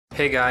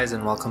Hey guys,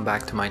 and welcome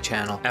back to my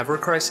channel.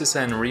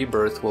 FF7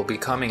 Rebirth will be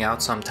coming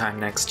out sometime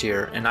next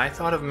year, and I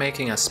thought of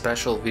making a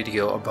special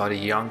video about a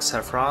young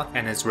Sephiroth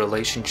and his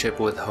relationship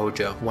with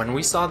Hojo. When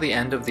we saw the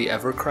end of the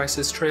Ever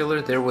Crisis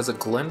trailer, there was a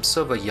glimpse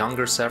of a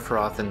younger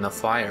Sephiroth in the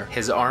fire.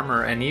 His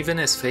armor and even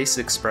his face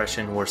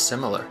expression were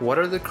similar. What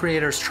are the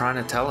creators trying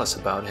to tell us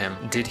about him?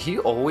 Did he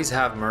always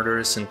have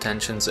murderous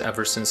intentions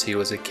ever since he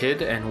was a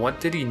kid, and what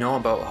did he know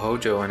about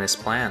Hojo and his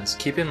plans?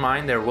 Keep in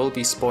mind there will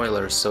be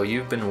spoilers, so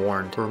you've been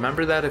warned.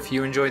 Remember that if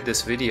you enjoyed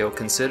this video,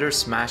 consider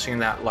smashing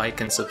that like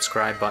and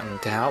subscribe button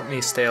to help me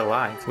stay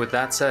alive. With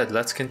that said,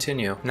 let's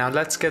continue. Now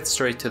let's get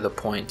straight to the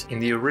point. In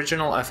the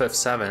original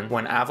FF7,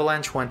 when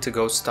Avalanche went to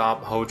go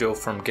stop Hojo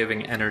from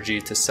giving energy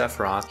to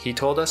Sephiroth, he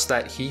told us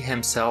that he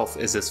himself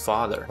is his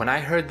father. When I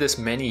heard this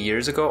many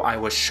years ago, I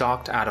was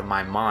shocked out of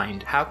my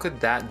mind. How could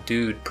that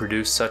dude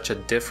produce such a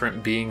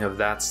different being of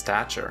that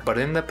stature? But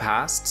in the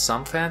past,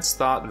 some fans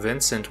thought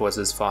Vincent was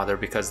his father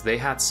because they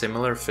had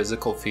similar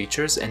physical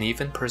features and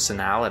even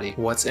personality.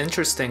 What's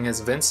interesting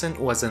is Vincent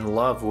was in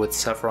love with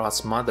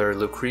Sephiroth's mother,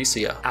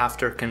 Lucretia.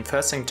 After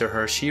confessing to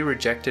her, she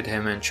rejected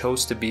him and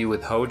chose to be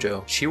with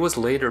Hojo. She was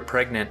later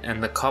pregnant,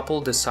 and the couple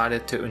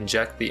decided to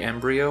inject the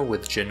embryo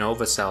with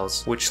Genova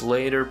cells, which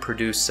later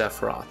produced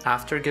Sephiroth.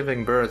 After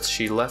giving birth,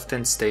 she left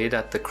and stayed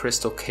at the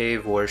Crystal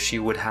Cave where she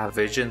would have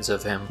visions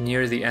of him.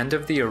 Near the end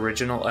of the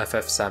original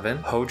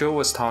FF7, Hojo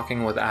was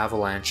talking with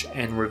Avalanche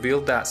and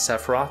revealed that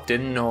Sephiroth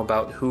didn't know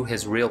about who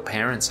his real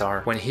parents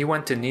are. When he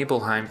went to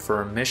Nibelheim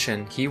for a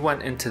mission, he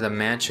went into the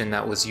mansion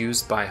that was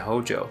used by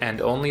Hojo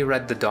and only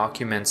read the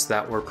documents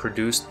that were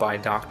produced by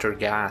Dr.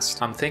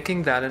 Gast. I'm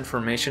thinking that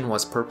information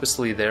was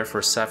purposely there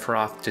for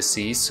Sephiroth to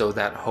see so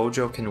that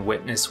Hojo can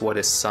witness what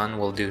his son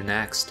will do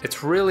next.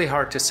 It's really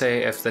hard to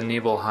say if the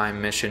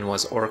Nibelheim mission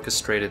was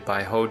orchestrated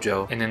by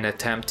Hojo in an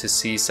attempt to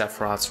see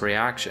Sephiroth's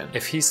reaction.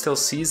 If he still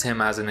sees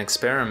him as an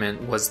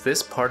experiment, was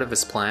this part of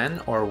his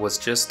plan or was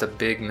just a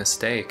big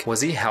mistake? Was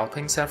he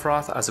helping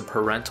Sephiroth as a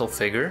parental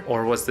figure,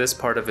 or was this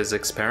part of his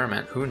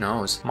experiment? Who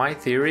knows? My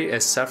theory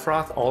is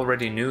Sephiroth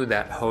already knew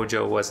that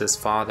Hojo was his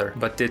father,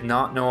 but did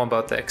not know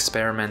about the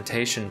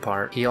experimentation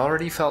part. He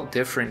already felt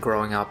different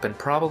growing up and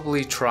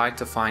probably tried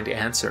to find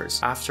answers.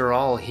 After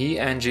all, he,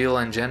 Angel,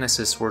 and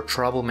Genesis were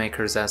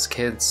troublemakers as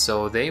kids,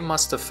 so they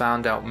must have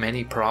found out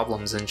many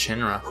problems in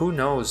Shinra. Who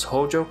knows,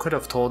 Hojo could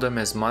have told him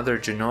his mother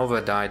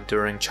Genova died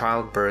during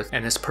childbirth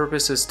and his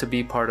purpose is to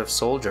be part of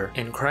Soldier.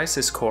 In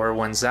Crisis Core,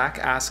 when Zack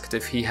asked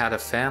if he had a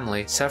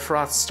family,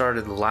 Sephiroth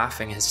started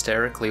laughing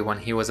hysterically when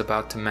he was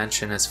about to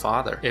mention his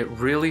father. It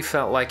really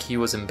felt like he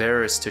was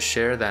embarrassed to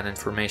share that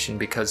information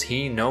because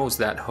he knows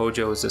that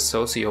Hojo is a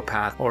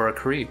sociopath or a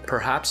creep.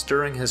 Perhaps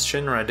during his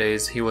Shinra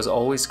days, he was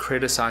always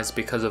criticized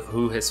because of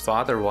who his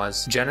father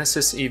was.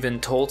 Genesis even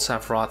told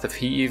Sephiroth if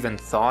he even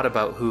thought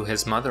about who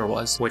his mother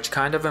was, which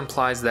kind of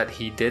implies that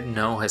he did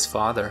know his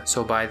father.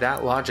 So by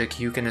that logic,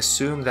 you can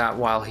assume that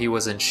while he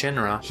was in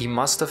Shinra, he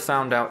must have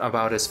found out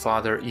about his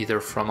father either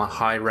from a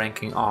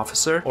high-ranking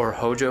officer or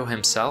Hojo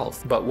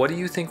himself. But what do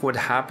you think would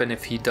happen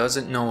if he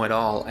doesn't know at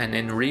all and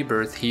in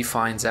Rebirth he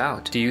finds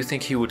out? Do you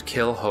think he would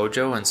kill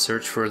Hojo and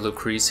search for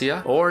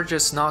Lucretia? Or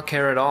just not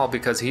care at all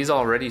because he's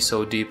already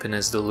so deep in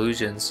his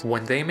delusions?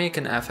 When they make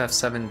an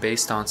FF7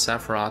 based on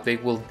Sephiroth, they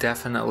will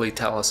definitely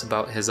tell us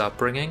about his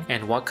upbringing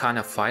and what kind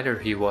of fighter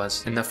he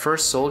was. In the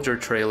first Soldier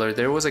trailer,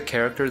 there was a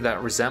character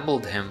that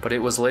resembled him, but it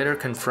was later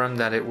confirmed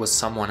that it was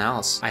someone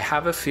else. I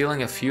have a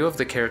feeling a few of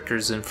the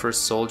characters in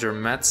First Soldier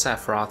met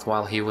Sephiroth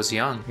while he was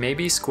young.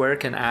 Maybe Square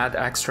can add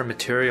extra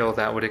material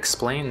that would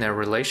explain their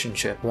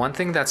relationship. One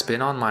thing that's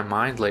been on my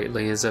mind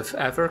lately is if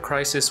Ever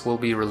Crisis will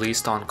be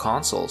released on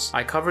consoles.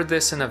 I covered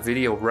this in a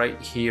video right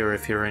here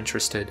if you're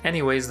interested.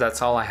 Anyways,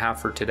 that's all I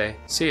have for today.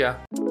 See ya!